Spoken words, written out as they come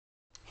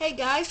Hey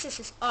guys, this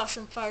is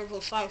Awesome Fireball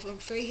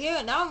 513 here,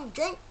 and now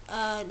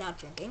I'm not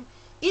drinking,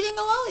 eating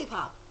a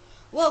lollipop.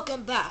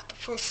 Welcome back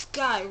for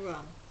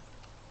Skyrim.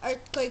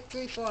 Earthquake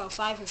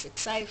 3405 is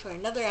excited for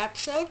another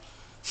episode,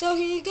 so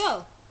here you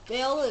go.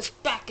 Vahl is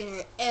back in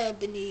her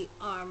ebony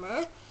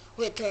armor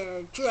with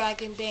her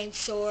dragonbane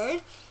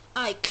sword.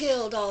 I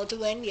killed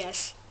Alduin,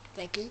 yes,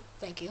 thank you.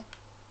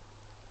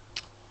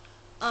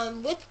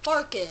 With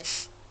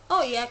Farkas.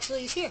 Oh, he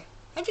actually is here.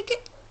 How'd you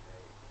get...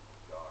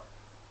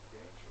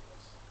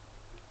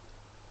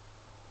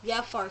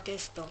 Yeah,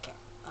 Farkas, don't care.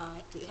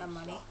 Do you have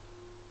money?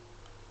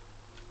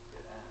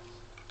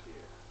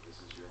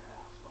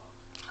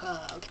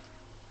 Okay.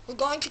 We're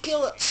going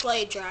to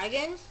slay a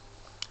dragon.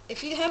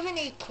 If you have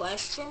any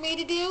quests for me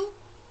to do,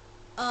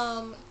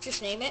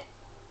 just name it.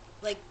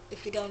 Like,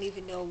 if you don't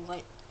even know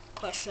what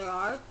quests there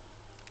are,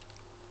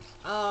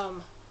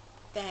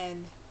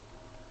 then,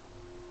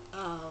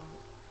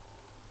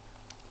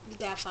 you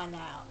gotta find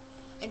that out.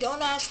 And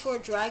don't ask for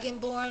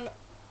Dragonborn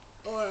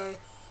or,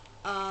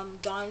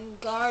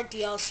 Dawnguard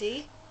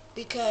DLC,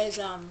 because,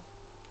 I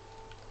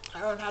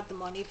don't have the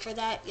money for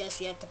that.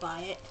 Yes, you have to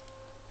buy it.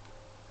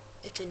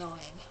 It's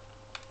annoying.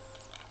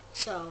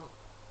 So,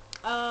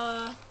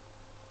 yeah.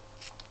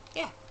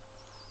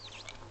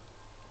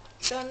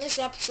 So in this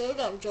episode,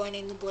 I'm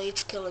joining the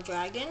Blades Kill a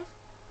Dragon.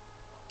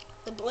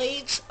 The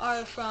Blades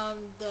are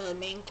from the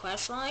main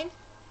quest line.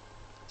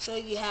 So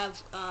you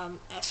have,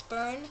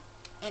 Esbern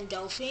and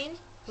Delphine,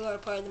 who are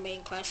part of the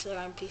main quest. They're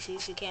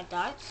NPCs who can't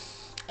die.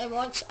 And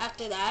once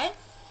after that,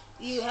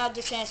 you have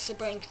the chance to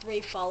bring 3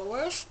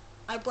 followers.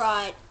 I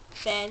brought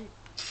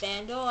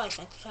Fandel, I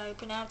think that's how you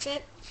pronounce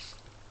it.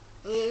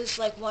 It was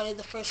like one of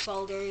the first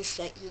followers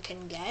that you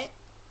can get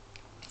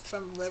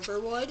from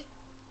Riverwood.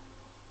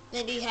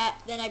 Then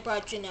I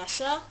brought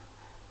Janessa,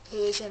 who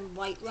is in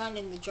Whiterun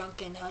in the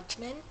Drunken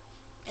Huntsman.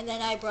 And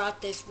then I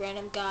brought this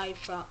random guy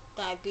that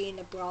I beat in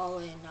a brawl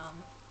in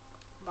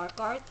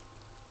Markarth.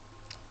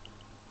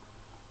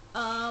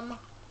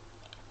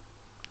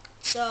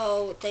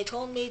 So they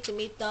told me to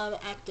meet them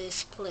at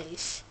this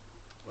place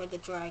where the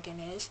dragon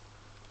is.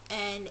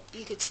 And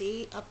you can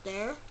see up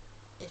there,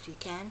 if you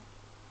can.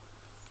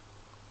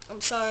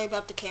 I'm sorry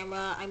about the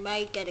camera. I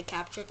might get a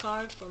capture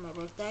card for my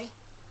birthday.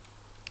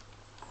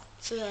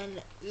 So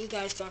then you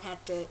guys don't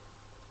have to,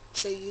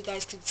 so you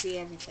guys can see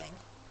everything.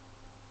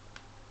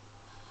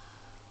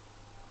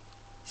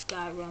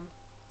 Skyrim.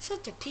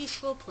 Such a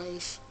peaceful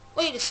place.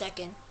 Wait a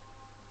second.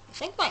 I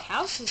think my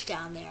house is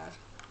down there.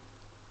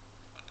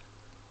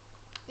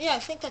 Yeah, I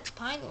think that's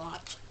Pine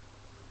Watch.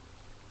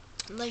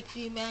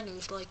 Lakeview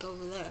Manor's like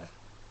over there.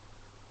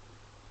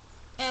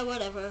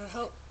 Whatever.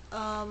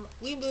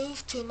 We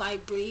moved to my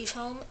Breeze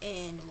home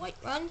in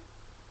Whiterun.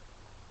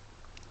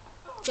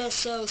 Just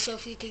so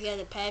Sophie could get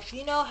a pet. If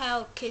you know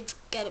how kids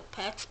get a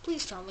pet,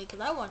 please tell me, because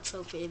I want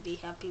Sophie to be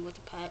happy with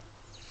a pet.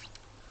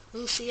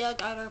 Lucia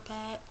got her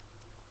pet.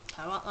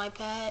 I want my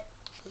pet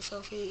for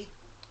Sophie.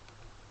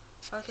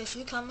 Farkas,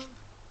 you coming?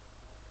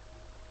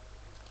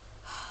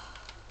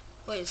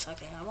 Wait a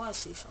second, I want to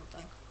see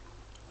something.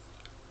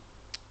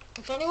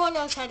 If anyone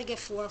knows how to get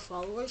 4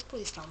 followers,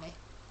 please tell me.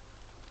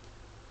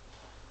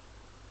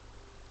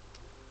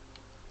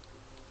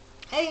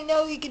 Hey,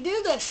 no, you can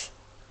do this!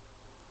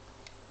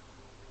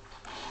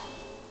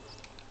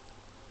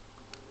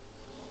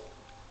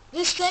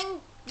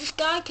 This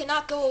guy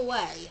cannot go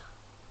away.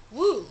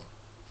 Woo!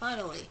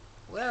 Finally.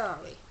 Where are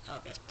we? Oh,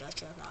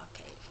 that's our rock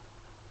cave.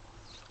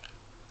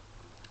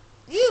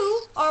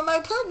 You are my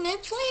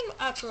permanent flame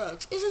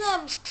approach. Isn't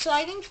that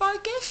exciting,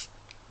 Farkas?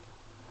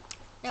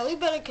 Now we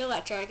better kill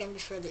that dragon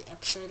before the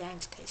episode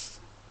ends, because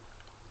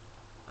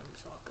I'm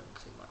talking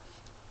too much.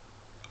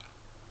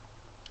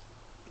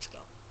 Let's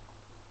go.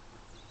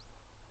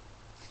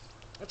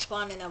 Let's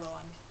spawn another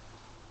one.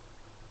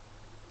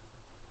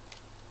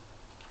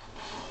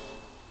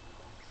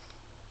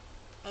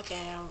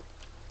 Okay,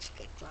 let's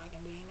get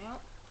dragon beam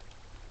out.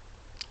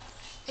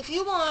 If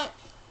you want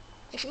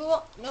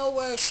to know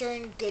where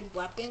certain good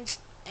weapons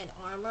and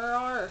armor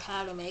are or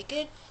how to make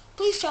it,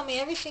 please tell me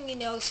everything you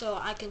know so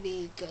I can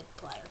be a good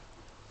player.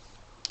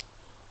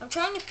 I'm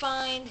trying to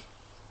find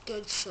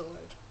good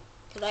sword,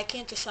 because I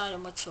can't decide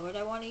on what sword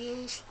I want to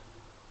use.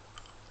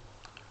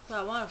 So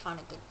I want to find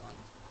a good one.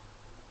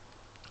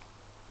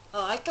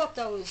 Oh, I thought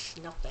that was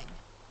nothing.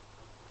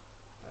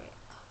 Alright.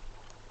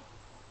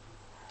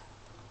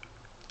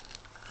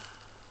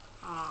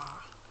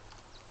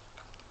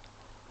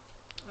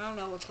 I don't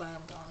know which way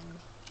I'm going.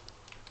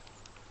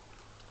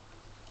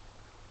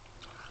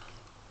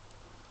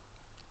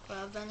 Do I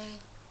have any?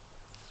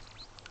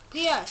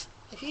 P.S.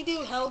 If you do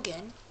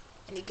Helgen,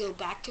 and you go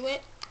back to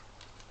it,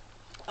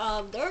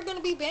 there are going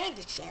to be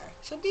bandits there.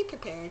 So be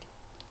prepared.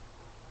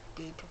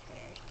 Be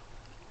prepared.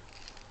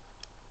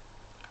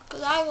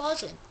 Because I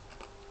wasn't.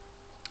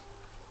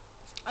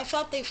 I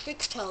thought they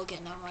fixed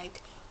Helgen. I'm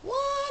like,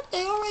 what?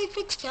 They already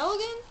fixed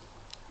Helgen?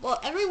 Well,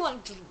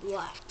 everyone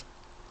left.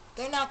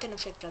 They're not going to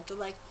fix that. They're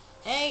like,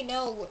 hey,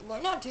 no, we're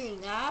not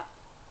doing that.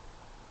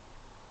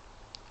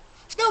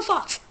 Snow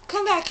Fox,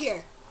 come back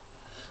here.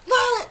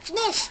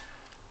 Violence!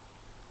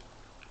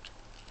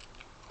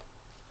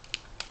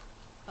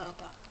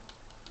 Okay.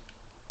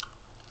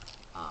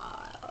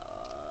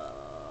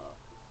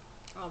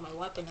 Oh, my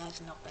weapon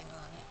has nothing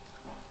on it.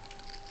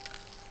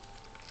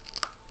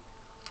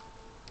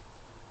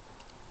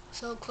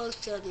 So close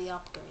to the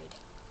upgrade.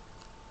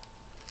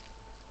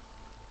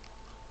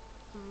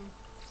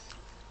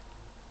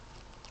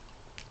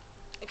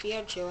 If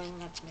you're chewing,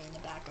 that's me in the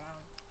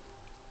background.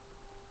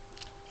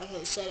 Like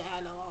I said, I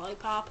had a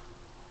lollipop.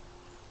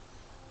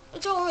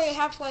 It's already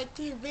halfway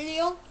through the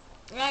video,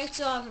 and I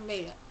still haven't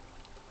made it.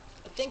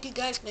 I think you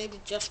guys need to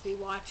just be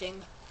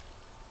watching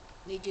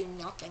me do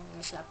nothing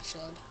this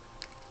episode.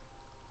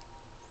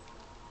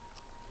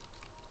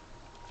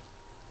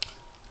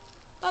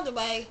 By the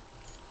way,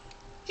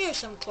 here's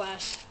some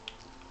quests.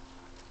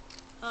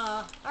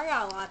 I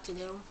got a lot to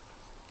do.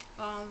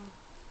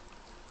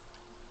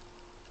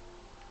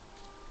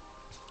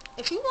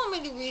 If you want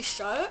me to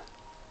restart,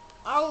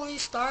 I'll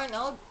restart and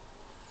I'll,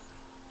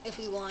 if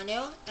you want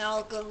to, and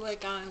I'll go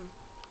like on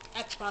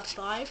Xbox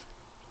Live.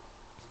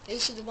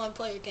 This is the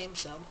one-player game,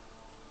 so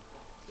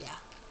yeah.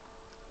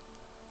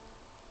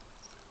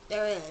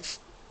 There it is.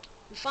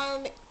 We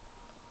finally.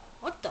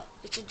 What the?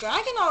 Is the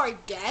dragon already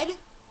dead?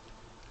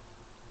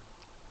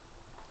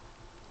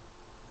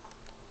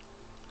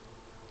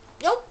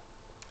 Nope.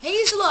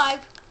 He's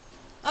alive.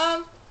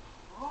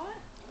 What?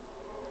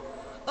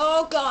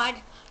 Oh God.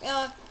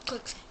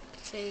 Quick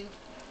save.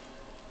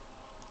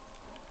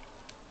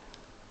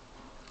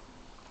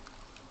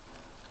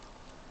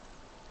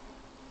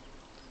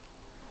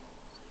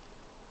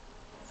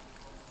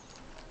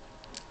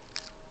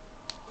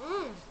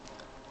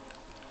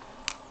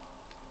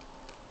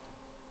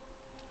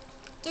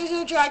 There's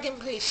no dragon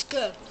priest.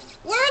 Good.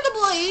 Where are the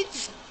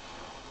blades?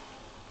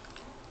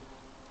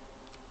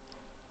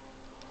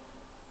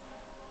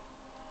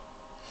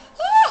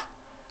 Ah!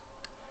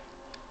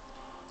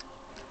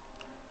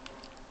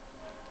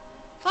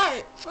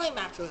 Fire! Flame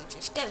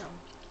afterwards. Get him.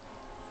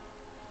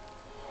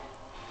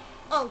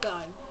 Oh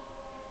God.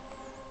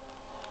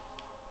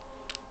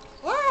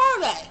 Where are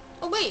they?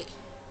 Oh wait.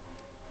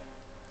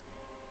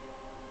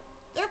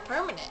 They're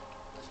permanent.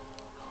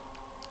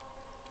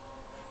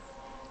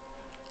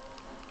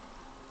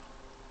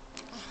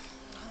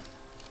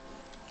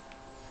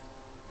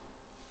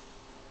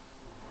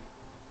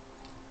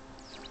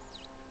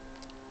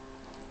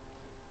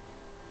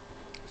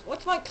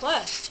 What's my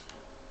quest?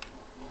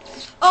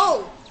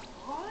 Oh!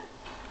 What?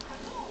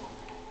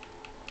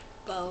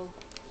 Bow.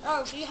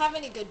 Oh, if you have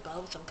any good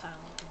bows, I'm kind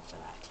of looking for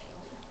that too.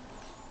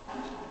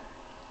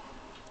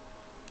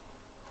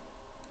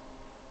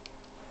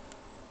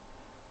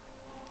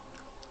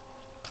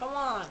 Come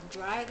on,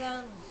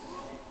 dragon.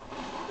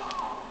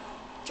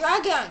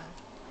 Dragon!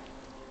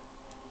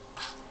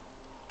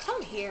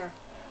 Come here.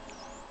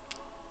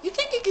 You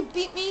think you could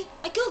beat me?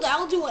 I killed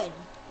Alduin.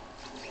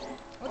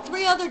 With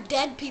 3 other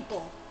dead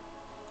people.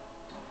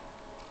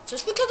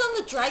 Just because I'm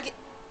the dragon...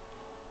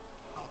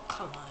 Oh,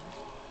 come on.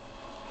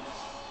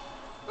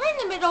 We're in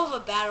the middle of a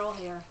battle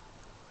here.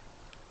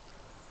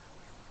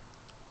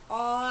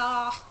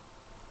 No.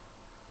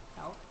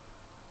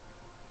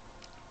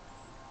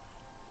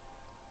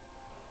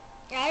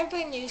 Yeah, I've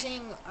been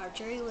using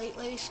archery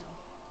lately, so...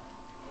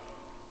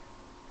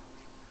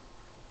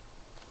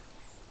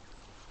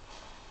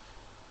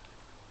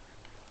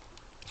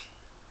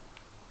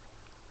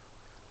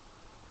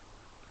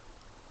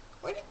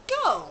 Where'd it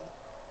go?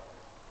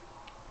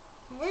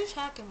 Where's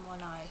Hack and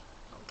One Eye?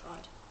 Oh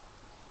God.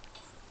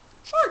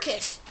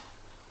 Forkus!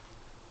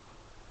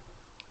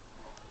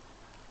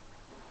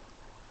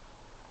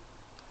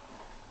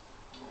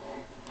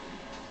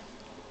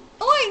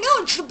 Oh wait,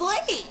 no, it's the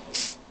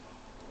blades!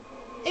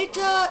 It's,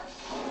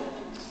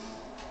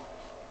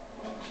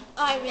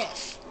 I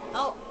missed.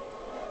 Oh.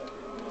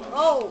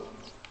 Oh.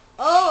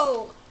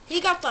 Oh! He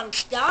got some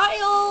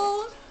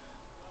style!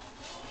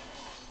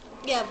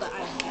 Yeah, but I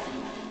don't care.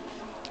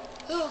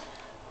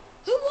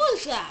 Who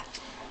was that?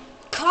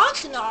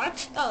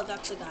 Cosmonaut? Oh,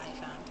 that's the guy I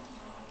found.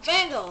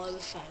 Vandal, it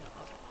was Vandal.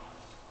 Okay.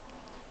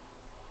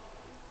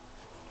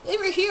 They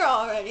were here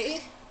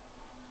already.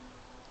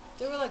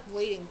 They were like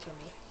waiting for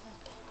me.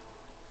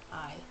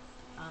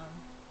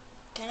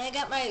 Can I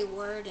get my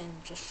word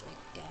and just like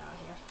get out of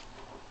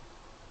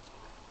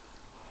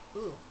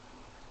here? Ooh.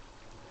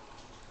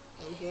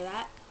 You hear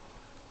that?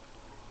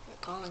 They're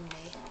calling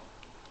me.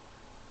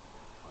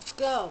 Let's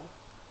go.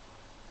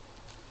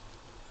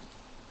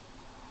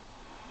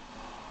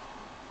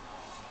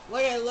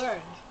 What did I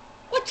learn?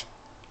 What?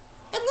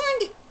 I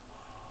learned...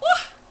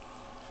 What?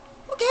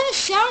 What kind of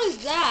sound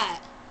is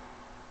that?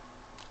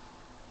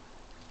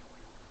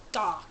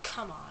 Aw,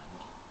 come on.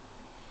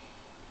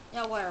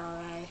 Now where are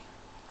I?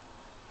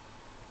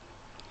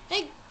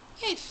 Hey,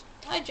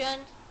 hi Jen.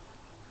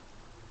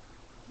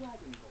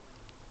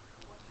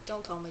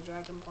 Don't call me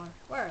Dragonborn.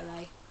 Where are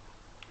they?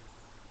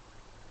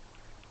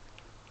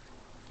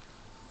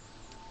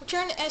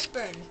 Return to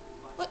Esbern.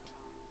 What?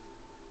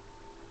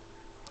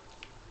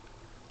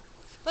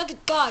 What the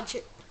God?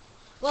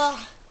 Well,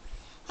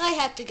 I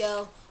have to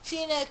go.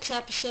 See you next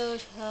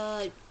episode.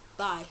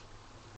 Bye.